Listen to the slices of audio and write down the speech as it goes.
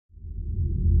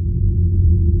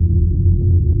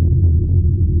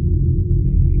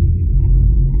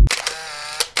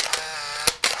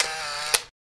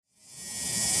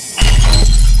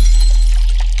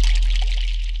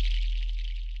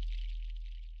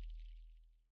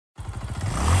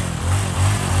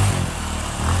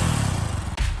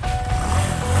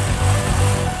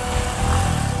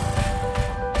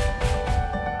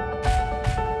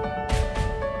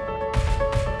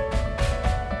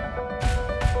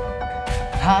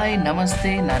Hi ನಮಸ್ತೆ,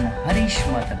 ನಾನು ಹರೀಶ್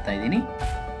ಮಾತಾಡ್ತಾ ಇದ್ದೀನಿ.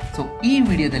 ಸೊ ಈ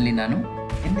ವಿಡಿಯೋದಲ್ಲಿ ನಾನು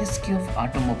Nsqf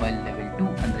ಆಟೋಮೊಬೈಲ್ ಲೆವೆಲ್ 2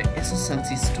 ಅಂದರೆ SSLC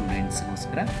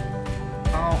ಸ್ಟೂಡೆಂಟ್ಸ್ಗೋಸ್ಕರ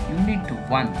unit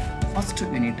 1 first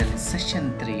ಯೂನಿಟಲ್ಲಿ session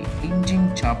 3 engine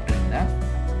ಚಾಪ್ಟರಿಂದ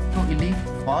so ಇಲ್ಲಿ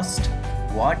ಫಸ್ಟ್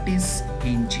ವಾಟ್ ಈಸ್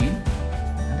ಇಂಜಿನ್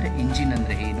ಅಂದರೆ ಇಂಜಿನ್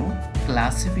ಅಂದರೆ ಏನು,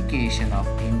 ಕ್ಲಾಸಿಫಿಕೇಷನ್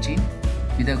ಆಫ್ ಇಂಜಿನ್,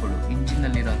 ವಿಧಗಳು,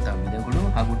 ಇಂಜಿನ್ನಲ್ಲಿರುವಂಥ ವಿಧಗಳು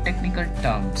ಹಾಗೂ ಟೆಕ್ನಿಕಲ್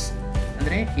ಟರ್ಮ್ಸ್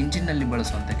ಅಂದರೆ ಇಂಜಿನ್ನಲ್ಲಿ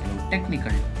ಬಳಸುವಂಥ ಕೆಲವು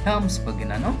ಟೆಕ್ನಿಕಲ್ ಟರ್ಮ್ಸ್ ಬಗ್ಗೆ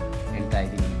ನಾನು ಹೇಳ್ತಾ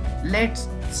ಇದ್ದೀನಿ. Let's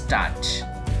start.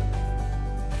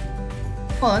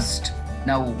 ಫಸ್ಟ್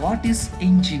ನಾವು ವಾಟ್ ಈಸ್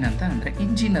ಇಂಜಿನ್ ಅಂತ ಅಂದರೆ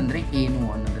ಇಂಜಿನ್ ಅಂದರೆ ಏನು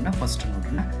ಅನ್ನೋದನ್ನ ಫಸ್ಟ್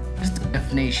ನೋಡೋಣ.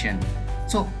 Definition.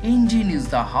 So engine is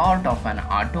the heart of on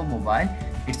automobile.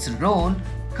 It's roll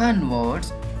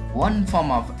converts one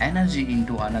form of energy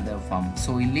into another form.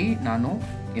 So ಇಲ್ಲಿ ನಾನು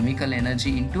chemical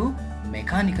energy into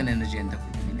mechanical energy ಅಂತ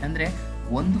ಕೊಟ್ಟಿದ್ದೀನಿ. ಅಂದರೆ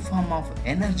ಒಂದು ಫಾರ್ಮ್ ಆಫ್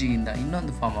ಎನರ್ಜಿಯಿಂದ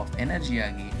ಇನ್ನೊಂದು ಫಾರ್ಮ್ ಆಫ್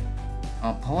ಎನರ್ಜಿಯಾಗಿ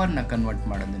ಪವರ್ನ ಕನ್ವರ್ಟ್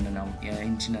ಮಾಡೋದನ್ನು ನಾವು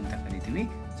ಇಂಜಿನ್ ಅಂತ ಕರಿತೀವಿ.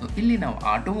 ಸೊ ಇಲ್ಲಿ ನಾವು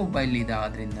ಆಟೋಮೊಬೈಲ್ ಇದೆ,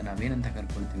 ಆದ್ದರಿಂದ ನಾವೇನಂತ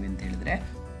ಕರ್ಕೊಳ್ತೀವಿ ಅಂತ ಹೇಳಿದ್ರೆ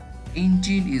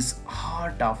engine is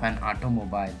heart of an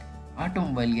automobile.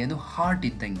 ಆಟೋಮೊಬೈಲ್ಗೆ ಅದು ಹಾರ್ಟ್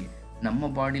ಇದ್ದಂಗೆ.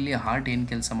 ನಮ್ಮ ಬಾಡಿಲಿ ಹಾರ್ಟ್ ಏನು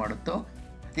ಕೆಲಸ ಮಾಡುತ್ತೋ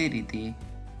ಅದೇ ರೀತಿ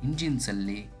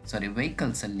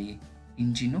ವೆಹಿಕಲ್ಸಲ್ಲಿ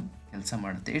ಇಂಜಿನು ಕೆಲಸ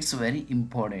ಮಾಡುತ್ತೆ. It's very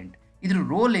important. ಇದ್ರ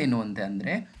ರೋಲ್ ಏನು ಅಂತ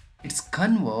ಅಂದರೆ it's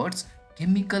converts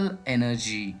chemical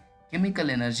energy. Chemical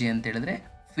energy ಅಂತ ಹೇಳಿದ್ರೆ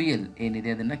ಫ್ಯೂಯಲ್ ಏನಿದೆ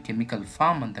ಅದನ್ನು ಕೆಮಿಕಲ್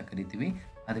ಫಾರ್ಮ್ ಅಂತ ಕರಿತೀವಿ.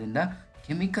 ಅದರಿಂದ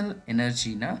ಕೆಮಿಕಲ್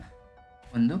ಎನರ್ಜಿನ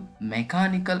ಒಂದು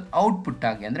ಮೆಕ್ಯಾನಿಕಲ್ ಔಟ್ಪುಟ್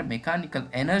ಆಗಿ ಅಂದರೆ ಮೆಕ್ಯಾನಿಕಲ್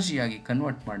ಎನರ್ಜಿಯಾಗಿ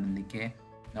ಕನ್ವರ್ಟ್ ಮಾಡಲಿಕ್ಕೆ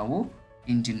ನಾವು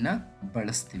ಇಂಜಿನ್ನ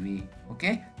ಬಳಸ್ತೀವಿ.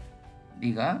 ಓಕೆ,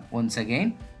 ಈಗ once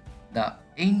again the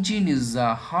engine is the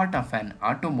heart of an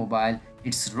automobile.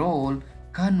 It's roll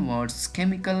converts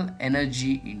chemical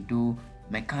energy into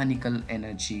mechanical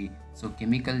energy. So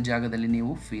chemical ಜಾಗದಲ್ಲಿ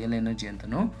ನೀವು ಫ್ಯೂಯಲ್ ಎನರ್ಜಿ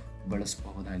ಅಂತಲೂ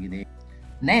ಬಳಸಬಹುದಾಗಿದೆ.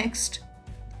 ನೆಕ್ಸ್ಟ್,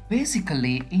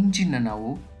 ಬೇಸಿಕಲಿ ಇಂಜಿನ್ನ ನಾವು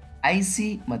IC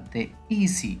ಮತ್ತು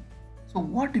EC. So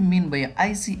what you mean by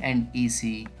IC and EC?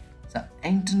 ಸ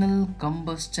internal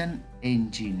combustion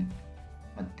engine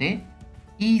ಮತ್ತು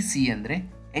EC ಅಂದರೆ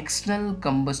external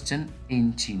combustion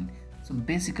engine. So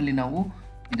basically ನಾವು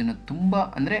ಇದನ್ನು ತುಂಬ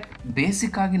ಅಂದರೆ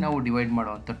ಬೇಸಿಕ್ಕಾಗಿ ನಾವು ಡಿವೈಡ್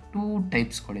ಮಾಡುವಂಥ 2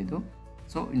 ಟೈಪ್ಸ್ಗಳಿದು.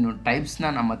 ಸೊ ಇನ್ನು ಟೈಪ್ಸ್ನ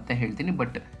ನಾನು ಮತ್ತೆ ಹೇಳ್ತೀನಿ,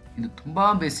 ಬಟ್ ಇದು ತುಂಬ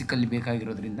basically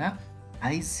ಬೇಕಾಗಿರೋದ್ರಿಂದ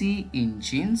IC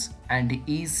engines and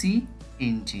EC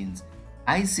engines.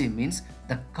 IC means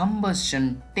the ಕಂಬಸ್ಷನ್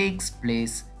takes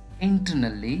place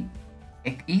ಇಂಟರ್ನಲ್ಲಿ.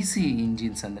 EC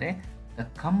engines ಅಂದರೆ ದ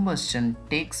ಕಂಬಸ್ಷನ್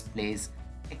ಟೇಕ್ಸ್ ಪ್ಲೇಸ್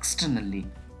ಎಕ್ಸ್ಟರ್ನಲ್ಲಿ.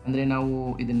 ಅಂದರೆ ನಾವು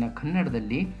ಇದನ್ನು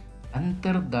ಕನ್ನಡದಲ್ಲಿ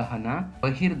ಅಂತರ್ದಹನ,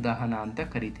 ಬಹಿರ್ದಹನ ಅಂತ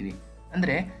ಕರಿತೀವಿ.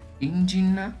 ಅಂದರೆ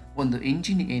ಒಂದು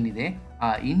ಇಂಜಿನ್ ಏನಿದೆ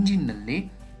ಆ ಇಂಜಿನ್ನಲ್ಲಿ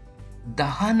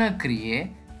ದಹನ ಕ್ರಿಯೆ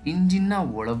ಇಂಜಿನ್ನ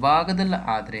ಒಳಭಾಗದಲ್ಲಿ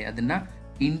ಆದರೆ ಅದನ್ನು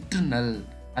ಇಂಟರ್ನಲ್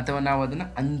ಅಥವಾ ನಾವು ಅದನ್ನು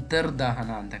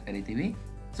ಅಂತರ್ದಹನ ಅಂತ ಕರಿತೀವಿ.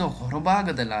 ಸೊ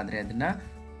ಹೊರಭಾಗದಲ್ಲಾದರೆ ಅದನ್ನು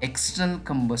external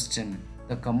combustion.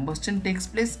 The combustion takes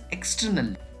place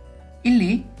external.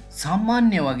 ಇಲ್ಲಿ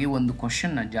ಸಾಮಾನ್ಯವಾಗಿ ಒಂದು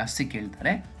ಕ್ವಶನ್ನ ಜಾಸ್ತಿ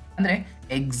ಕೇಳ್ತಾರೆ, ಅಂದರೆ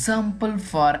example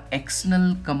for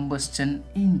external combustion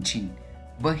engine.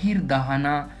 ಬಹಿರ್ದಹನ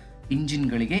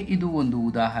ಇಂಜಿನ್ಗಳಿಗೆ ಇದು ಒಂದು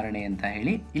ಉದಾಹರಣೆ ಅಂತ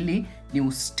ಹೇಳಿ ಇಲ್ಲಿ ನೀವು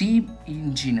ಸ್ಟೀಮ್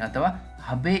ಇಂಜಿನ್ ಅಥವಾ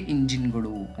ಹಬೆ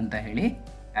ಇಂಜಿನ್ಗಳು ಅಂತ ಹೇಳಿ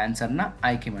ಆನ್ಸರ್ನ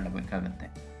ಆಯ್ಕೆ ಮಾಡಬೇಕಾಗತ್ತೆ.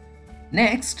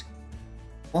 ನೆಕ್ಸ್ಟ್,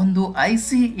 ಒಂದು IC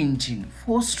engine,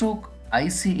 4 stroke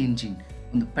IC engine,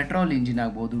 ಒಂದು ಪೆಟ್ರೋಲ್ ಇಂಜಿನ್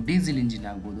ಆಗ್ಬೋದು, ಡೀಸೆಲ್ ಇಂಜಿನ್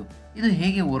ಆಗ್ಬೋದು. ಇದು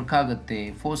ಹೇಗೆ ವರ್ಕ್ ಆಗುತ್ತೆ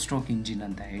 4 ಸ್ಟ್ರೋಕ್ ಇಂಜಿನ್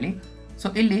ಅಂತ ಹೇಳಿ? ಸೊ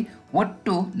ಇಲ್ಲಿ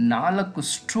ಒಟ್ಟು 4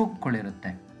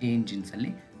 ಸ್ಟ್ರೋಕ್ಗಳಿರುತ್ತೆ ಈ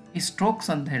ಇಂಜಿನ್ಸಲ್ಲಿ. ಈ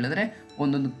ಸ್ಟ್ರೋಕ್ಸ್ ಅಂತ ಹೇಳಿದ್ರೆ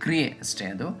ಒಂದೊಂದು ಕ್ರಿಯೆ ಅಷ್ಟೇ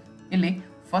ಅದು. ಇಲ್ಲಿ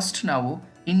ಫಸ್ಟ್ ನಾವು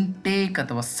ಇಂಟೇಕ್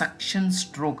ಅಥವಾ ಸಕ್ಷನ್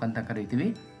ಸ್ಟ್ರೋಕ್ ಅಂತ ಕರಿತೀವಿ.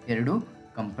 2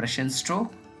 compression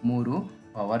stroke, 3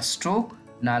 power stroke,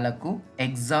 4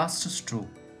 exhaust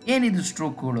stroke. ಏನಿದು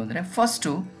ಸ್ಟ್ರೋಕ್ಗಳು ಅಂದರೆ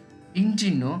ಫಸ್ಟು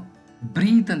ಇಂಜಿನ್ನು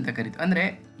ಬ್ರೀತ್ ಅಂತ ಕರಿತೀವಿ. ಅಂದರೆ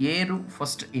ಏರು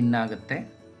ಫಸ್ಟ್ ಇನ್ನಾಗುತ್ತೆ.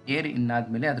 ಏರ್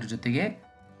ಇನ್ನಾದಮೇಲೆ ಅದ್ರ ಜೊತೆಗೆ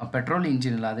ಪೆಟ್ರೋಲ್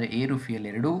ಇಂಜಿನಲ್ಲಾದರೆ ಏರು ಫ್ಯೂಯಲ್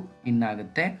ಎರಡೂ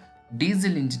ಇನ್ನಾಗುತ್ತೆ.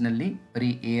 ಡೀಸೆಲ್ ಇಂಜಿನಲ್ಲಿ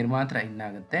ಬರೀ ಏರ್ ಮಾತ್ರ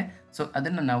ಇನ್ನಾಗುತ್ತೆ. ಸೊ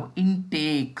ಅದನ್ನು ನಾವು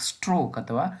ಇಂಟೇಕ್ ಸ್ಟ್ರೋಕ್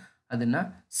ಅಥವಾ ಅದನ್ನು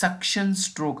ಸಕ್ಷನ್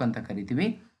ಸ್ಟ್ರೋಕ್ ಅಂತ ಕರಿತೀವಿ.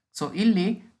 ಸೊ ಇಲ್ಲಿ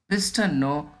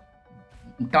ಪಿಸ್ಟನ್ನು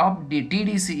ಟಾಪ್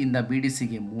TDC ಇಂದ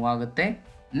BDCಗೆ ಮೂವ್ ಆಗುತ್ತೆ.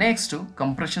 ನೆಕ್ಸ್ಟು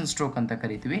ಕಂಪ್ರೆಷನ್ ಸ್ಟ್ರೋಕ್ ಅಂತ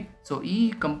ಕರಿತೀವಿ. ಸೊ ಈ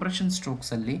ಕಂಪ್ರೆಷನ್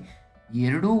ಸ್ಟ್ರೋಕ್ಸಲ್ಲಿ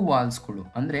 2 ವಾಲ್ಸ್ಗಳು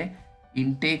ಅಂದರೆ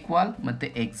ಇಂಟೇಕ್ ವಾಲ್ ಮತ್ತು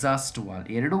ಎಕ್ಸಾಸ್ಟ್ ವಾಲ್,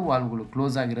 2 ವಾಲ್ಗಳು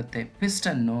ಕ್ಲೋಸ್ ಆಗಿರುತ್ತೆ.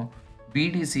 ಪಿಸ್ಟನ್ನು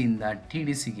BDC ಇಂದ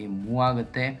TDCಗೆ ಮೂವ್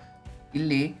ಆಗುತ್ತೆ.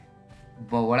 ಇಲ್ಲಿ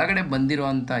ಒಳಗಡೆ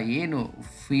ಬಂದಿರುವಂಥ ಏನು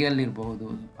ಫ್ಯೂಯಲ್ ಇರಬಹುದು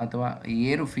ಅಥವಾ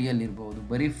ಏರು ಫ್ಯೂಯಲ್ ಇರಬಹುದು,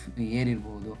 ಬರೀ ಏರ್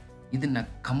ಇರಬಹುದು, ಇದನ್ನು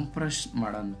ಕಂಪ್ರೆಸ್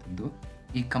ಮಾಡೋವಂಥದ್ದು.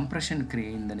 ಈ ಕಂಪ್ರೆಷನ್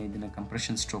ಕ್ರಿಯೆಯಿಂದನೇ ಇದನ್ನು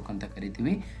ಕಂಪ್ರೆಷನ್ ಸ್ಟ್ರೋಕ್ ಅಂತ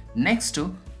ಕರಿತೀವಿ. Next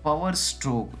power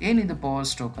stroke. ಏನಿದು ಪವರ್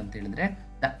ಸ್ಟ್ರೋಕ್ ಅಂತ ಹೇಳಿದ್ರೆ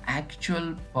the actual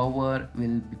power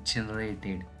will be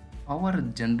generated. Power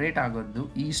generate ಆಗೋದು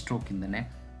ಈ ಸ್ಟ್ರೋಕಿಂದನೇ.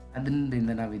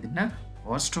 ಅದರಿಂದ ನಾವು ಇದನ್ನು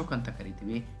ಪವರ್ ಸ್ಟ್ರೋಕ್ ಅಂತ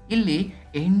ಕರಿತೀವಿ. ಇಲ್ಲಿ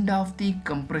end of the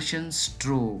compression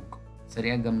stroke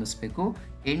ಸರಿಯಾಗಿ ಗಮನಿಸಬೇಕು.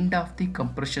 ಎಂಡ್ ಆಫ್ ದಿ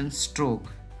ಕಂಪ್ರೆಷನ್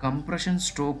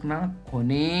ಸ್ಟ್ರೋಕ್ನ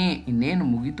ಕೊನೆ ಇನ್ನೇನು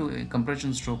ಮುಗೀತು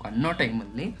ಕಂಪ್ರೆಷನ್ ಸ್ಟ್ರೋಕ್ ಅನ್ನೋ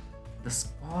ಟೈಮಲ್ಲಿ the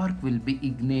spark will be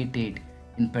ಇಗ್ನೇಟೆಡ್.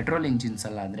 In petrol engines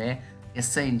ಅಲ್ಲಾದರೆ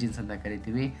SI engines ಅಂತ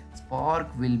ಕರಿತೀವಿ,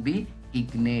 spark will be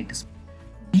ಇಗ್ನೇಟ್.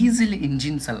 Diesel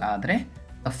engines ಅಲ್ಲಾದರೆ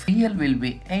the fuel will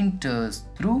be enters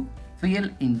through fuel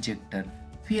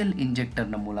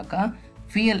ಇಂಜೆಕ್ಟರ್ನ ಮೂಲಕ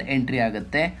ಫ್ಯೂಯಲ್ ಎಂಟ್ರಿ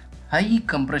ಆಗುತ್ತೆ. ಹೈ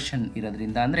ಕಂಪ್ರೆಷನ್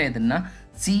ಇರೋದ್ರಿಂದ ಅಂದರೆ ಅದನ್ನು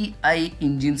CI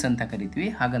ಇಂಜಿನ್ಸ್ ಅಂತ ಕರಿತೀವಿ.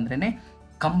 ಹಾಗಂದ್ರೇ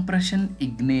ಕಂಪ್ರೆಷನ್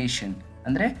ಇಗ್ನೇಷನ್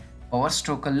ಅಂದರೆ ಪವರ್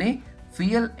ಸ್ಟ್ರೋಕಲ್ಲಿ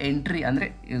ಫ್ಯೂಯಲ್ ಎಂಟ್ರಿ ಅಂದರೆ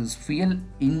ಫ್ಯೂಯಲ್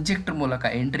ಇಂಜೆಕ್ಟರ್ ಮೂಲಕ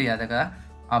ಎಂಟ್ರಿ ಆದಾಗ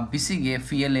ಆ ಬಿಸಿಗೆ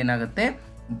ಫ್ಯೂಯಲ್ ಏನಾಗುತ್ತೆ,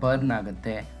 ಬರ್ನ್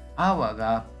ಆಗುತ್ತೆ. ಆವಾಗ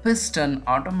piston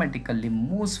automatically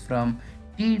moves from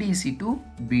TDC to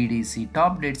BDC,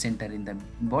 top dead ಸೆಂಟರಿಂದ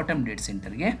bottom dead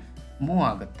ಸೆಂಟರ್ಗೆ ಮೂವ್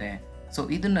ಆಗುತ್ತೆ. ಸೊ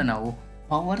ಇದನ್ನು ನಾವು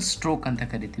ಪವರ್ ಸ್ಟ್ರೋಕ್ ಅಂತ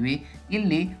ಕರಿತೀವಿ.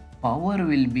 ಇಲ್ಲಿ power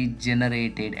will be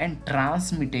generated and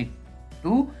transmitted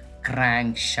to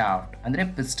crank shaft ಅಂದರೆ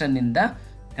ಪಿಸ್ಟನ್ನಿಂದ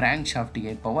ಕ್ರ್ಯಾಂಕ್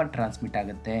ಶಾಫ್ಟಿಗೆ ಪವರ್ ಟ್ರಾನ್ಸ್ಮಿಟ್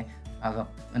ಆಗುತ್ತೆ. ಆಗ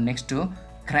ನೆಕ್ಸ್ಟು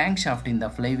ಕ್ರ್ಯಾಂಕ್ ಶಾಫ್ಟಿಂದ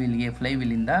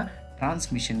ಫ್ಲೈವೀಲಿಂದ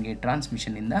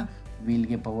ಟ್ರಾನ್ಸ್ಮಿಷನ್ನಿಂದ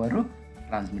ವೀಲ್ಗೆ ಪವರು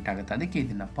ಟ್ರಾನ್ಸ್ಮಿಟ್ ಆಗುತ್ತೆ. ಅದಕ್ಕೆ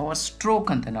ಇದನ್ನು ಪವರ್ ಸ್ಟ್ರೋಕ್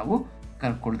ಅಂತ ನಾವು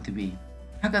ಕರ್ಕೊಳ್ತೀವಿ.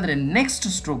 ಹಾಗಾದರೆ ನೆಕ್ಸ್ಟ್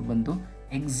ಸ್ಟ್ರೋಕ್ ಬಂದು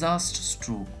ಎಕ್ಸಾಸ್ಟ್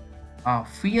ಸ್ಟ್ರೋಕ್. ಆ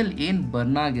ಫ್ಯೂಯಲ್ ಏನು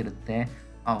ಬರ್ನ್ ಆಗಿರುತ್ತೆ,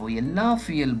 ಆ ಎಲ್ಲ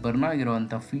ಫ್ಯೂಯಲ್ ಬರ್ನ್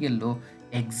ಆಗಿರೋವಂಥ ಫ್ಯೂಯಲ್ಲು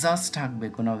ಎಕ್ಸಾಸ್ಟ್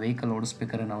ಆಗಬೇಕು. ನಾವು ವೆಹಿಕಲ್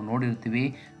ಓಡಿಸ್ಬೇಕಾದ್ರೆ ನಾವು ನೋಡಿರ್ತೀವಿ,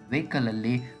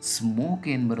 ವೆಹಿಕಲಲ್ಲಿ ಸ್ಮೋಕ್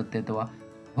ಏನು ಬರುತ್ತೆ ಅಥವಾ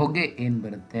ಹೊಗೆ ಏನು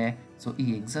ಬರುತ್ತೆ. ಸೊ ಈ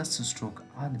ಎಕ್ಸಾಸ್ಟ್ ಸ್ಟ್ರೋಕ್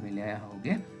ಆದಮೇಲೆ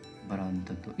ಹೊಗೆ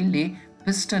ಬರೋವಂಥದ್ದು. ಇಲ್ಲಿ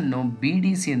ಪಿಸ್ಟನ್ನು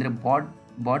BDC ಅಂದರೆ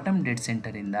ಬಾಟಮ್ ಡೆಡ್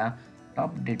ಸೆಂಟರಿಂದ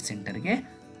ಟಾಪ್ ಡೆಡ್ ಸೆಂಟರ್ಗೆ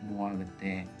ಮೂವ್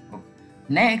ಆಗುತ್ತೆ.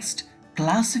 Next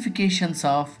ಕ್ಲಾಸಿಫಿಕೇಷನ್ಸ್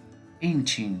of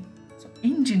engine. So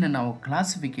engine ನಾವು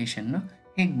ಕ್ಲಾಸಿಫಿಕೇಷನ್ನು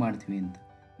ಹೇಗೆ ಮಾಡ್ತೀವಿ ಅಂತ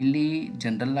ಇಲ್ಲಿ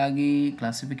ಜನರಲ್ಲಾಗಿ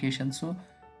ಕ್ಲಾಸಿಫಿಕೇಷನ್ಸು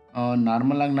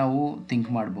ನಾರ್ಮಲಾಗಿ ನಾವು ಥಿಂಕ್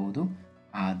ಮಾಡ್ಬೋದು.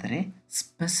 ಆದರೆ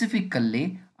ಸ್ಪೆಸಿಫಿಕ್ಕಲ್ಲಿ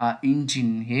ಆ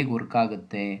ಇಂಜಿನ್ ಹೇಗೆ ವರ್ಕ್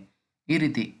ಆಗುತ್ತೆ ಈ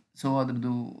ರೀತಿ. ಸೊ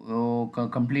ಅದ್ರದ್ದು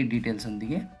ಕಂಪ್ಲೀಟ್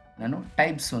ಡೀಟೇಲ್ಸೊಂದಿಗೆ ನಾನು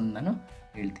ನಾನು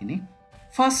ಹೇಳ್ತೀನಿ.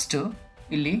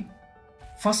 ಇಲ್ಲಿ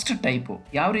ಫಸ್ಟ್ ಟೈಪು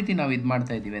ಯಾವ ರೀತಿ ನಾವು ಇದು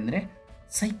ಮಾಡ್ತಾ ಇದ್ದೀವಿ ಅಂದರೆ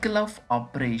ಸೈಕಲ್ ಆಫ್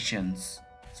ಆಪ್ರೇಷನ್ಸ್.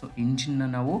 ಸೊ ಇಂಜಿನ್ನ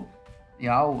ನಾವು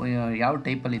ಯಾವ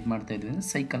ಟೈಪಲ್ಲಿ ಇದು ಮಾಡ್ತಾ ಇದ್ವಿ ಅಂದರೆ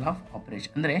ಸೈಕಲ್ ಆಫ್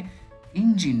ಆಪ್ರೇಷನ್ ಅಂದರೆ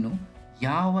ಇಂಜಿನ್ನು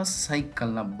ಯಾವ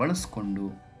ಸೈಕಲ್ನ ಬಳಸ್ಕೊಂಡು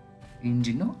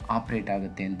ಇಂಜಿನ್ನು ಆಪ್ರೇಟ್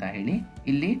ಆಗುತ್ತೆ ಅಂತ ಹೇಳಿ.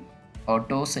 ಇಲ್ಲಿ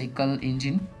ಆಟೋ ಸೈಕಲ್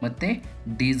ಇಂಜಿನ್ ಮತ್ತು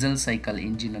ಡೀಸೆಲ್ ಸೈಕಲ್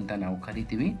ಇಂಜಿನ್ ಅಂತ ನಾವು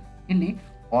ಕರಿತೀವಿ. ಇಲ್ಲಿ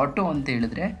ಆಟೋ ಅಂತ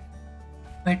ಹೇಳಿದ್ರೆ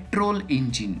ಪೆಟ್ರೋಲ್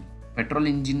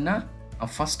ಇಂಜಿನ್ನ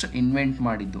ಫಸ್ಟ್ ಇನ್ವೆಂಟ್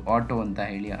ಮಾಡಿದ್ದು ಆಟೋ ಅಂತ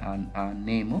ಹೇಳಿ ಆ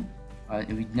ನೇಮು,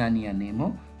 ವಿಜ್ಞಾನಿಯ ನೇಮು.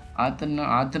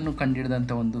 ಆತನು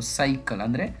ಕಂಡಿಡಿದಂಥ ಒಂದು ಸೈಕಲ್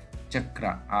ಅಂದರೆ ಚಕ್ರ,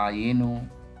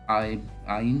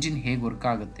 ಆ ಇಂಜಿನ್ ಹೇಗೆ ವರ್ಕ್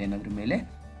ಆಗುತ್ತೆ ಅನ್ನೋದ್ರ ಮೇಲೆ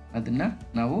ಅದನ್ನು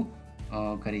ನಾವು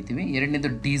ಕರಿತೀವಿ. ಎರಡನೇದು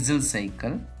ಡೀಸೆಲ್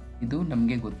ಸೈಕಲ್. ಇದು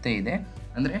ನಮಗೆ ಗೊತ್ತೇ ಇದೆ,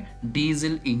 ಅಂದರೆ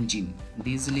ಡೀಸೆಲ್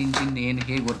ಇಂಜಿನ್ ಏನು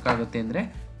ಹೇಗೆ ವರ್ಕ್ ಆಗುತ್ತೆ ಅಂದರೆ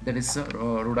that is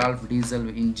Rudolf diesel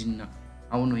engine.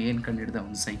 ಅವನು ಏನು ಕಂಡಿಡಿದ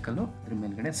ಒಂದು ಸೈಕಲ್ಲು, ಅದ್ರ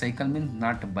ಮೇಲ್ಗಡೆ cycle means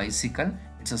not bicycle,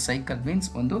 it's a cycle means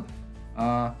ಒಂದು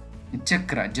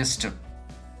ಚಕ್ರ ಜಸ್ಟ್.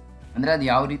 ಅಂದರೆ ಅದು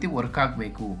ಯಾವ ರೀತಿ ವರ್ಕ್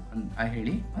ಆಗಬೇಕು ಅಂತ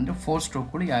ಹೇಳಿ, ಅಂದರೆ 4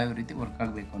 ಸ್ಟ್ರೋಕ್ಗಳು ಯಾವ ರೀತಿ ವರ್ಕ್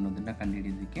ಆಗಬೇಕು ಅನ್ನೋದನ್ನು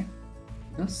ಕಂಡುಹಿಡಿಯೋದಕ್ಕೆ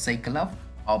ಇದು ಸೈಕಲ್ ಆಫ್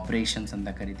ಆಪ್ರೇಷನ್ಸ್ ಅಂತ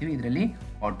ಕರಿತೀವಿ. ಇದರಲ್ಲಿ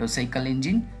auto cycle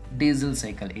engine, diesel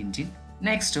cycle engine.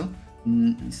 Next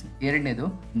ಎರಡನೇದು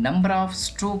number of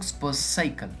strokes per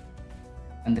cycle,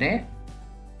 ಅಂದರೆ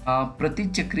ಪ್ರತಿ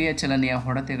ಚಕ್ರೀಯ ಚಲನೆಯ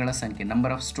ಹೊಡೆತಗಳ ಸಂಖ್ಯೆ,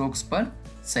 number of strokes per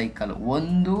cycle.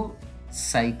 ಒಂದು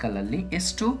ಸೈಕಲಲ್ಲಿ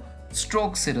ಎಷ್ಟು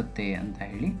ಸ್ಟ್ರೋಕ್ಸ್ ಇರುತ್ತೆ ಅಂತ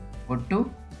ಹೇಳಿ. ಒಟ್ಟು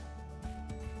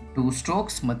 2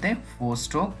 ಸ್ಟ್ರೋಕ್ಸ್ ಮತ್ತು 4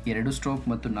 ಸ್ಟ್ರೋಕ್, 2 ಸ್ಟ್ರೋಕ್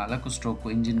ಮತ್ತು 4 ಸ್ಟ್ರೋಕ್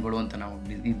ಇಂಜಿನ್ಗಳು ಅಂತ ನಾವು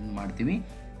ಇದು ಮಾಡ್ತೀವಿ.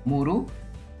 3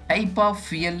 ಟೈಪ್ ಆಫ್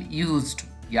ಫ್ಯೂಯಲ್ ಯೂಸ್ಡ್,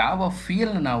 ಯಾವ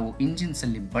ಫ್ಯೂಯಲ್ನ ನಾವು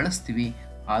ಇಂಜಿನ್ಸಲ್ಲಿ ಬಳಸ್ತೀವಿ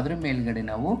ಅದ್ರ ಮೇಲ್ಗಡೆ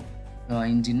ನಾವು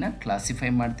ಇಂಜಿನ್ನ ಕ್ಲಾಸಿಫೈ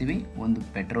ಮಾಡ್ತೀವಿ. ಒಂದು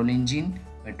ಪೆಟ್ರೋಲ್ ಇಂಜಿನ್,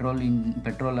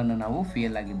 ಪೆಟ್ರೋಲನ್ನು ನಾವು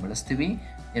ಫ್ಯೂಯಲ್ ಆಗಿ ಬಳಸ್ತೀವಿ.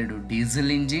 2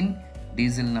 ಡೀಸೆಲ್ ಇಂಜಿನ್,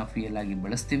 ಡೀಸೆಲ್ನ ಫ್ಯೂಯಲ್ ಆಗಿ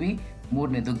ಬಳಸ್ತೀವಿ.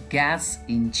 3ನೇದು ಗ್ಯಾಸ್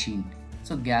ಇಂಜಿನ್,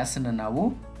 ಸೊ ಗ್ಯಾಸನ್ನು ನಾವು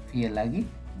ಫ್ಯೂಯಲ್ ಆಗಿ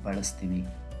ಬಳಸ್ತೀವಿ.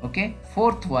 Okay.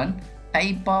 4th one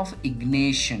type of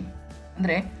ಇಗ್ನೇಷನ್,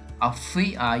 ಅಂದರೆ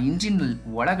ಆ ಇಂಜಿನ್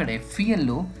ಒಳಗಡೆ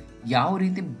ಫ್ಯೂಯಲ್ಲು ಯಾವ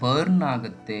ರೀತಿ ಬರ್ನ್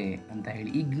ಆಗುತ್ತೆ ಅಂತ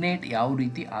ಹೇಳಿ, ಇಗ್ನೇಟ್ ಯಾವ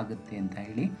ರೀತಿ ಆಗುತ್ತೆ ಅಂತ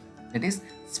ಹೇಳಿ. That is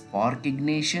spark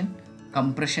ಇಗ್ನೇಷನ್,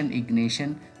 compression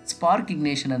ಇಗ್ನೇಷನ್. Spark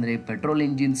ಇಗ್ನೇಷನ್ ಅಂದರೆ ಪೆಟ್ರೋಲ್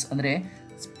ಇಂಜಿನ್ಸ್ ಅಂದರೆ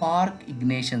ಸ್ಪಾರ್ಕ್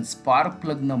ಇಗ್ನೇಷನ್, ಸ್ಪಾರ್ಕ್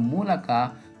ಪ್ಲಗ್ನ ಮೂಲಕ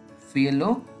ಫ್ಯೂಯಲ್ಲು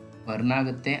ಬರ್ನ್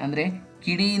ಆಗುತ್ತೆ, ಅಂದರೆ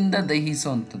ಕಿಡಿಯಿಂದ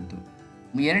ದಹಿಸೋವಂಥದ್ದು.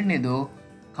 ಎರಡನೇದು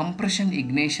ಕಂಪ್ರೆಷನ್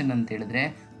ಇಗ್ನೇಷನ್ ಅಂತ ಹೇಳಿದ್ರೆ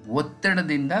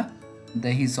ಒತ್ತಡದಿಂದ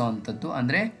ದಹಿಸೋ ಅಂಥದ್ದು,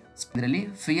 ಅಂದರೆ ಇದರಲ್ಲಿ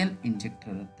ಫ್ಯೂಯಲ್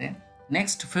ಇಂಜೆಕ್ಟರ್ ಇರುತ್ತೆ.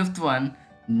 Next 5th one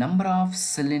number of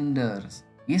cylinders.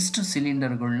 ಎಷ್ಟು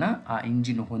ಸಿಲಿಂಡರ್ಗಳನ್ನ ಆ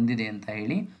ಇಂಜಿನ್ ಹೊಂದಿದೆ ಅಂತ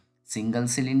ಹೇಳಿ. Single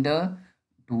cylinder,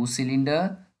 2 cylinder,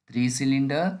 3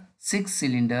 cylinder, 6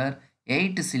 cylinder,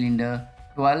 8 cylinder,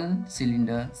 12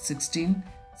 cylinder, 16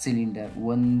 cylinder.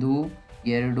 1 2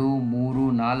 3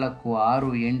 4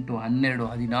 6 8 12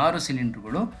 16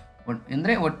 ಸಿಲಿಂಡರ್ಗಳು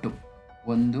ಅಂದರೆ ಒಟ್ಟು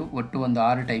ಒಂದು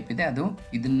 6 ಟೈಪ್ ಇದೆ. ಅದು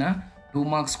ಇದನ್ನು 2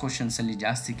 ಮಾರ್ಕ್ಸ್ ಕ್ವಶನ್ಸಲ್ಲಿ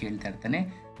ಜಾಸ್ತಿ ಕೇಳ್ತಾ ಇರ್ತಾನೆ.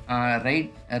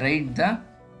 Right the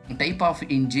type of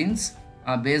engines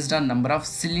based on number of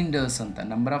cylinders ಅಂತ.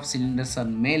 ನಂಬರ್ ಆಫ್ ಸಿಲಿಂಡರ್ಸ್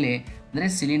ಮೇಲೆ ಅಂದರೆ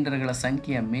ಸಿಲಿಂಡರ್ಗಳ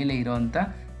ಸಂಖ್ಯೆಯ ಮೇಲೆ ಇರೋವಂಥ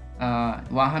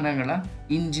ವಾಹನಗಳ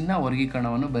ಇಂಜಿನ್ನ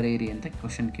ವರ್ಗೀಕರಣವನ್ನು ಬರೆಯಿರಿ ಅಂತ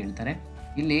ಕ್ವಶನ್ ಕೇಳ್ತಾರೆ.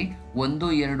 ಇಲ್ಲಿ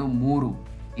 1 2 3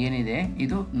 ಏನಿದೆ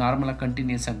ಇದು ನಾರ್ಮಲಾಗಿ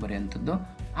ಕಂಟಿನ್ಯೂಸ್ ಆಗಿ ಬರೆಯುವಂಥದ್ದು.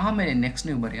 ಆಮೇಲೆ ನೆಕ್ಸ್ಟ್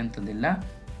ನೀವು ಬರೆಯುವಂಥದ್ದೆಲ್ಲ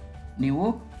ನೀವು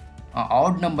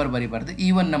ಆಡ್ ನಂಬರ್ ಬರಿಬಾರ್ದು,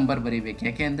 ಈವನ್ ನಂಬರ್ ಬರಿಬೇಕು.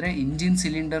 ಯಾಕೆ ಅಂದರೆ ಇಂಜಿನ್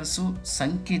ಸಿಲಿಂಡರ್ಸು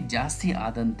ಸಂಖ್ಯೆ ಜಾಸ್ತಿ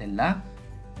ಆದಂತೆಲ್ಲ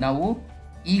ನಾವು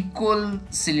ಈಕ್ವಲ್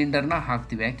ಸಿಲಿಂಡರ್ನ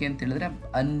ಹಾಕ್ತೀವಿ. ಯಾಕೆ ಅಂತ ಹೇಳಿದ್ರೆ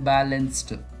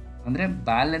ಅನ್ಬ್ಯಾಲೆನ್ಸ್ಡ್ ಅಂದರೆ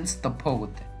ಬ್ಯಾಲೆನ್ಸ್ ತಪ್ಪು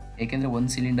ಹೋಗುತ್ತೆ. ಏಕೆಂದರೆ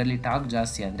ಒಂದು ಸಿಲಿಂಡರ್ಲಿ ಟಾಕ್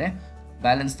ಜಾಸ್ತಿ ಆದರೆ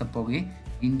ಬ್ಯಾಲೆನ್ಸ್ ತಪ್ಪೋಗಿ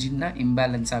ಇಂಜಿನ್ನ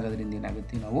ಇಂಬ್ಯಾಲೆನ್ಸ್ ಆಗೋದ್ರಿಂದ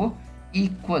ಏನಾಗುತ್ತೆ, ನಾವು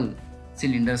ಈಕ್ವಲ್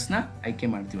ಸಿಲಿಂಡರ್ಸ್ನ ಆಯ್ಕೆ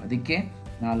ಮಾಡ್ತೀವಿ. ಅದಕ್ಕೆ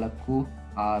 4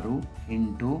 6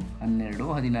 8 12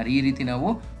 16 ಈ ರೀತಿ ನಾವು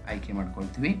ಆಯ್ಕೆ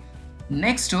ಮಾಡ್ಕೊಳ್ತೀವಿ.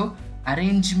 ನೆಕ್ಸ್ಟು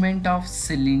ಅರೇಂಜ್ಮೆಂಟ್ ಆಫ್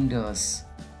ಸಿಲಿಂಡರ್ಸ್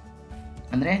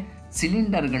ಅಂದರೆ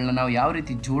ಸಿಲಿಂಡರ್ಗಳನ್ನ ನಾವು ಯಾವ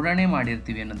ರೀತಿ ಜೋಡಣೆ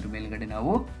ಮಾಡಿರ್ತೀವಿ ಅನ್ನೋದ್ರ ಮೇಲ್ಗಡೆ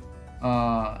ನಾವು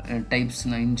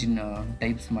ಟೈಪ್ಸ್ನ ಇಂಜಿನ್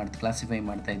ಟೈಪ್ಸ್ ಕ್ಲಾಸಿಫೈ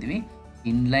ಮಾಡ್ತಾ ಇದ್ದೀವಿ.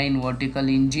 Inline vertical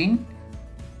engine,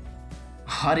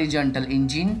 horizontal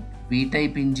engine, V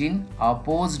type engine,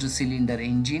 opposed cylinder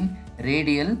engine,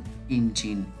 radial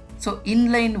engine. So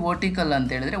inline vertical ಅಂತ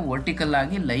ಹೇಳಿದ್ರೆ ವರ್ಟಿಕಲ್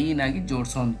ಆಗಿ ಲೈನ್ ಆಗಿ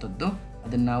ಜೋಡಿಸೋವಂಥದ್ದು,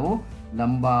 ಅದನ್ನು ನಾವು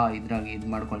ಲಂಬ ಇದ್ರಾಗಿ ಇದು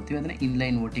ಮಾಡ್ಕೊಳ್ತೀವಿ, ಅಂದರೆ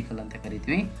ಇನ್ಲೈನ್ ವರ್ಟಿಕಲ್ ಅಂತ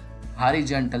ಕರಿತೀವಿ.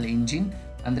 ಹಾರಿಜಾಂಟಲ್ ಇಂಜಿನ್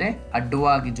ಅಂದರೆ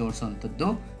ಅಡ್ಡವಾಗಿ ಜೋಡಿಸೋವಂಥದ್ದು.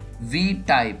 ವಿ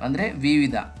ಟೈಪ್ ಅಂದರೆ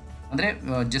ವಿವಿಧ ಅಂದರೆ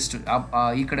ಜಸ್ಟ್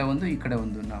ಈ ಕಡೆ ಒಂದು ಈ ಕಡೆ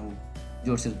ಒಂದು ನಾವು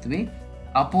ಜೋಡಿಸಿರ್ತೀವಿ.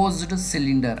 ಅಪೋಸ್ಡ್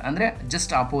ಸಿಲಿಂಡರ್ ಅಂದರೆ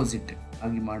ಜಸ್ಟ್ ಅಪೋಸಿಟ್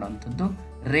ಆಗಿ ಮಾಡೋವಂಥದ್ದು.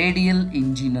 ರೇಡಿಯಲ್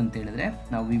ಇಂಜಿನ್ ಅಂತ ಹೇಳಿದ್ರೆ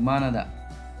ನಾವು ವಿಮಾನದ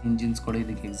ಇಂಜಿನ್ಸ್ಗಳು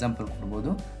ಇದಕ್ಕೆ ಎಕ್ಸಾಂಪಲ್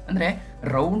ಕೊಡ್ಬೋದು. ಅಂದರೆ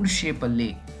ರೌಂಡ್ ಶೇಪಲ್ಲಿ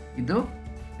ಇದು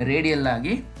ರೇಡಿಯಲ್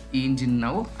ಆಗಿ ಈ ಇಂಜಿನ್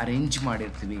ನಾವು ಅರೇಂಜ್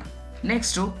ಮಾಡಿರ್ತೀವಿ.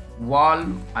 Next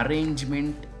valve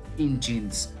arrangement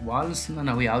engines. ವಾಲ್ವ್ಸ್ನ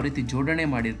ನಾವು ಯಾವ ರೀತಿ ಜೋಡಣೆ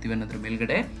ಮಾಡಿರ್ತೀವಿ ಅನ್ನೋದ್ರ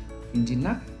ಮೇಲ್ಗಡೆ ಇಂಜಿನ್ನ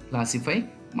ಕ್ಲಾಸಿಫೈ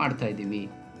ಮಾಡ್ತಾ ಇದ್ದೀವಿ.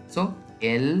 ಸೊ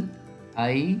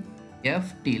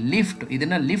LIFT ಲಿಫ್ಟ್,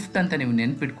 ಇದನ್ನು ಲಿಫ್ಟ್ ಅಂತ ನೀವು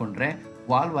ನೆನ್ಪಿಟ್ಕೊಂಡ್ರೆ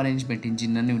ವಾಲ್ವ್ ಅರೇಂಜ್ಮೆಂಟ್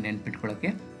ಇಂಜಿನ್ನ ನೀವು ನೆನ್ಪಿಟ್ಕೊಳ್ಳೋಕ್ಕೆ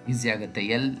ಈಸಿ ಆಗುತ್ತೆ.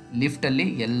 ಲಿಫ್ಟಲ್ಲಿ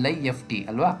LIFT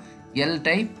ಅಲ್ವಾ. L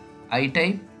type, I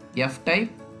type, F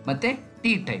type ಮತ್ತು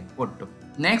T ಟೈಪ್ ಒಟ್ಟು.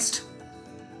 Next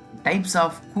types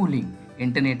of cooling,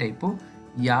 8ನೇ type.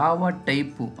 ಯಾವ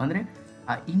ಟೈಪು ಅಂದರೆ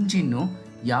ಆ ಇಂಜಿನ್ನು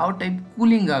ಯಾವ ಟೈಪ್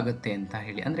ಕೂಲಿಂಗ್ ಆಗುತ್ತೆ ಅಂತ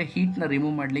ಹೇಳಿ, ಅಂದರೆ ಹೀಟ್ನ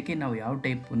ರಿಮೂವ್ ಮಾಡಲಿಕ್ಕೆ ನಾವು ಯಾವ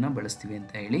ಟೈಪನ್ನು ಬಳಸ್ತೀವಿ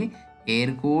ಅಂತ ಹೇಳಿ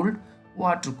air cooled,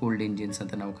 water cooled engines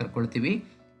ಅಂತ ನಾವು ಕರ್ಕೊಳ್ತೀವಿ.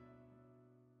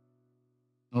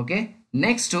 ಓಕೆ.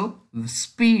 ನೆಕ್ಸ್ಟು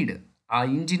ಸ್ಪೀಡ್, ಆ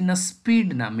ಇಂಜಿನ್ನ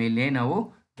ಸ್ಪೀಡ್ನ ಮೇಲೆ ನಾವು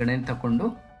ಗಣನೆ ತಗೊಂಡು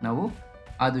ನಾವು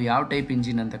ಅದು ಯಾವ ಟೈಪ್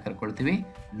ಇಂಜಿನ್ ಅಂತ ಕರ್ಕೊಳ್ತೀವಿ.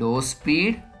 Low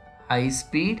speed, high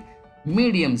speed,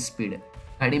 medium speed.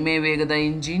 ಕಡಿಮೆ ವೇಗದ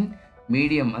ಇಂಜಿನ್,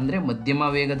 ಮೀಡಿಯಮ್ ಅಂದರೆ ಮಧ್ಯಮ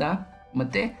ವೇಗದ,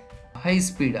 ಮತ್ತು ಹೈ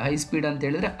ಸ್ಪೀಡ್. ಹೈ ಸ್ಪೀಡ್ ಅಂತ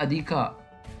ಹೇಳಿದ್ರೆ ಅಧಿಕ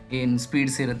ಏನು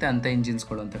ಸ್ಪೀಡ್ಸ್ ಇರುತ್ತೆ ಅಂಥ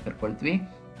ಇಂಜಿನ್ಸ್ಗಳು ಅಂತ ಕರ್ಕೊಳ್ತೀವಿ.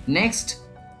 Next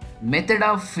method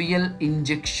of fuel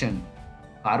injection,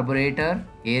 carburettor,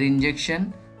 air injection,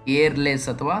 ಏರ್ಲೆಸ್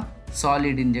ಅಥವಾ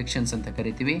ಸಾಲಿಡ್ ಇಂಜೆಕ್ಷನ್ಸ್ ಅಂತ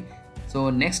ಕರಿತೀವಿ. ಸೊ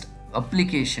ನೆಕ್ಸ್ಟ್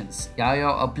ಅಪ್ಲಿಕೇಶನ್ಸ್,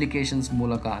 ಯಾವ್ಯಾವ ಅಪ್ಲಿಕೇಶನ್ಸ್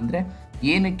ಮೂಲಕ ಅಂದರೆ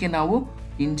ಏನಕ್ಕೆ ನಾವು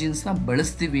ಇಂಜಿನ್ಸ್ನ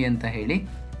ಬಳಸ್ತೀವಿ ಅಂತ ಹೇಳಿ.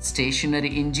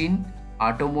 Stationery engine,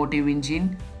 automotive engine,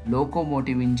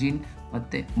 locomotive engine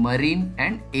ಮತ್ತು marine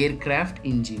and aircraft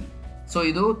engine. So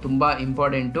ಇದು ತುಂಬ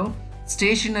ಇಂಪಾರ್ಟೆಂಟು.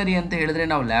 ಸ್ಟೇಷನರಿ ಅಂತ ಹೇಳಿದ್ರೆ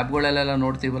ನಾವು ಲ್ಯಾಬ್ಗಳಲ್ಲೆಲ್ಲ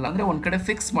ನೋಡ್ತೀವಲ್ಲ, ಅಂದರೆ ಒಂದು ಕಡೆ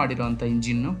fix ಮಾಡಿರೋವಂಥ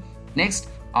engine. Next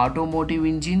automotive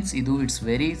engines, ಇದು ಇಟ್ಸ್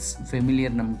ವೆರಿ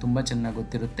ಫೆಮಿಲಿಯರ್, ನಮ್ಗೆ ತುಂಬ ಚೆನ್ನಾಗಿ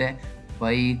ಗೊತ್ತಿರುತ್ತೆ.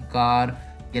 ಬೈಕ್, ಕಾರ್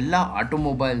ಎಲ್ಲ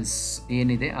ಆಟೋಮೊಬೈಲ್ಸ್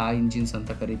ಏನಿದೆ ಆ ಇಂಜಿನ್ಸ್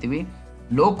ಅಂತ ಕರಿತೀವಿ.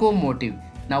 ಲೋಕೋಮೋಟಿವ್,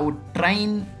 ನಾವು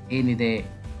ಟ್ರೈನ್ ಏನಿದೆ,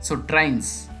 ಸೊ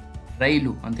ಟ್ರೈನ್ಸ್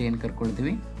ರೈಲು ಅಂತ ಏನು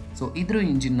ಕರ್ಕೊಳ್ತೀವಿ, ಸೊ ಇದ್ರ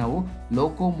ಇಂಜಿನ್ ನಾವು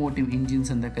ಲೋಕೋಮೋಟಿವ್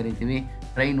ಇಂಜಿನ್ಸ್ ಅಂತ ಕರಿತೀವಿ.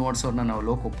 ಟ್ರೈನ್ ಓಡಿಸೋರನ್ನ ನಾವು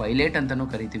ಲೋಕೋ ಪೈಲಟ್ ಅಂತಲೂ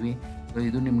ಕರಿತೀವಿ. ಸೊ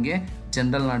ಇದು ನಿಮಗೆ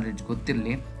ಜನರಲ್ ನಾಲೆಡ್ಜ್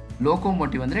ಗೊತ್ತಿರಲಿ.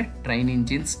 ಲೋಕೋಮೋಟಿವ್ ಅಂದರೆ ಟ್ರೈನ್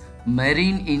ಇಂಜಿನ್ಸ್.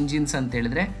 ಮೆರೀನ್ ಇಂಜಿನ್ಸ್ ಅಂತ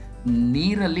ಹೇಳಿದ್ರೆ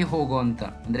ನೀರಲ್ಲಿ ಹೋಗೋವಂಥ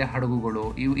ಅಂದರೆ ಹಡಗುಗಳು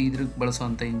ಇದ್ರಿಗೆ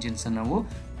ಬಳಸೋವಂಥ ಇಂಜಿನ್ಸನ್ನು ನಾವು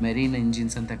ಮೆರೀನ್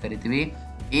ಇಂಜಿನ್ಸ್ ಅಂತ ಕರಿತೀವಿ.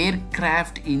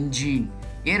 ಏರ್ಕ್ರಾಫ್ಟ್ ಇಂಜಿನ್,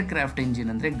 ಏರ್ಕ್ರಾಫ್ಟ್ ಇಂಜಿನ್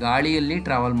ಅಂದರೆ ಗಾಳಿಯಲ್ಲಿ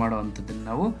ಟ್ರಾವೆಲ್ ಮಾಡೋವಂಥದ್ದನ್ನು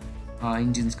ನಾವು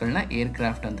ಇಂಜಿನ್ಸ್ಗಳನ್ನ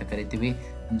ಏರ್ಕ್ರಾಫ್ಟ್ ಅಂತ ಕರಿತೀವಿ.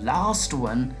 Last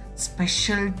one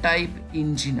special type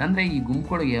engine, ಅಂದರೆ ಈ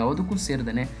ಗುಂಪುಗಳಿಗೆ ಯಾವುದಕ್ಕೂ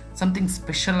ಸೇರಿದಾನೆ ಸಮಥಿಂಗ್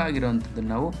ಸ್ಪೆಷಲ್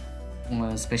ಆಗಿರೋವಂಥದ್ದನ್ನು ನಾವು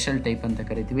ಸ್ಪೆಷಲ್ ಟೈಪ್ ಅಂತ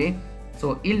ಕರಿತೀವಿ. ಸೊ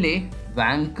ಇಲ್ಲಿ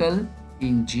ವ್ಯಾಂಕಲ್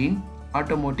ಇಂಜಿನ್,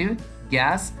 ಆಟೋಮೋಟಿವ್,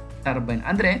 ಗ್ಯಾಸ್ ಟರ್ಬೈನ್,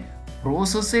 ಅಂದರೆ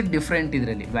ಪ್ರೋಸೆಸ್ಸೇ ಡಿಫ್ರೆಂಟ್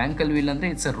ಇದರಲ್ಲಿ. ವ್ಯಾಂಕಲ್ ವೀಲ್ ಅಂದರೆ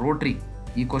ಇಟ್ಸ್ ಅ ರೋಟ್ರಿ.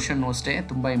 ಈ ಕ್ವಶನ್ ಅಷ್ಟೇ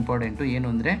ತುಂಬ ಇಂಪಾರ್ಟೆಂಟು. ಏನು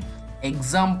ಅಂದರೆ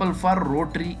example for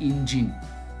rotary engine.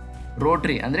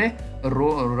 Rotary ಅಂದರೆ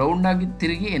ರೌಂಡಾಗಿ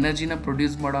ತಿರುಗಿ ಎನರ್ಜಿನ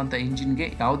ಪ್ರೊಡ್ಯೂಸ್ ಮಾಡೋವಂಥ ಇಂಜಿನ್ಗೆ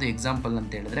ಯಾವುದು ಎಕ್ಸಾಂಪಲ್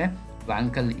ಅಂತ ಹೇಳಿದ್ರೆ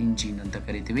ವ್ಯಾಂಕಲ್ ಇಂಜಿನ್ ಅಂತ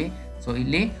ಕರಿತೀವಿ. ಸೊ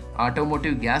ಇಲ್ಲಿ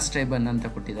ಆಟೋಮೋಟಿವ್ ಗ್ಯಾಸ್ ಟರ್ಬೈನ್ ಅಂತ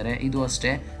ಕೊಟ್ಟಿದ್ದಾರೆ. ಇದು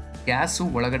ಅಷ್ಟೇ, ಗ್ಯಾಸು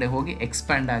ಒಳಗಡೆ ಹೋಗಿ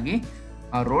ಎಕ್ಸ್ಪ್ಯಾಂಡ್ ಆಗಿ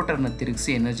ಆ ರೋಟರ್ನ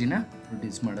ತಿರುಗಿಸಿ ಎನರ್ಜಿನ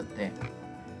ಪ್ರೊಡ್ಯೂಸ್ ಮಾಡುತ್ತೆ.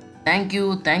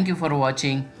 Thank you for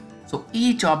watching. So ಈ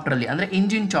ಚಾಪ್ಟ್ರಲ್ಲಿ ಅಂದರೆ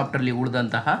ಇಂಜಿನ್ ಚಾಪ್ಟ್ರಲ್ಲಿ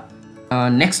ಉಳಿದಂತಹ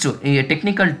ನೆಕ್ಸ್ಟು ಈ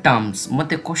ಟೆಕ್ನಿಕಲ್ ಟರ್ಮ್ಸ್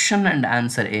ಮತ್ತು ಕ್ವಶನ್ ಆ್ಯಂಡ್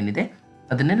ಆನ್ಸರ್ ಏನಿದೆ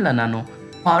ಅದನ್ನೆಲ್ಲ ನಾನು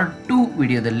ಪಾರ್ಟ್ 2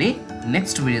 ವಿಡಿಯೋದಲ್ಲಿ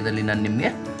ನೆಕ್ಸ್ಟ್ ವಿಡಿಯೋದಲ್ಲಿ ನಾನು ನಿಮಗೆ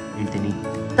ಹೇಳ್ತೀನಿ.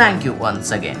 Thank you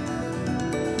once again.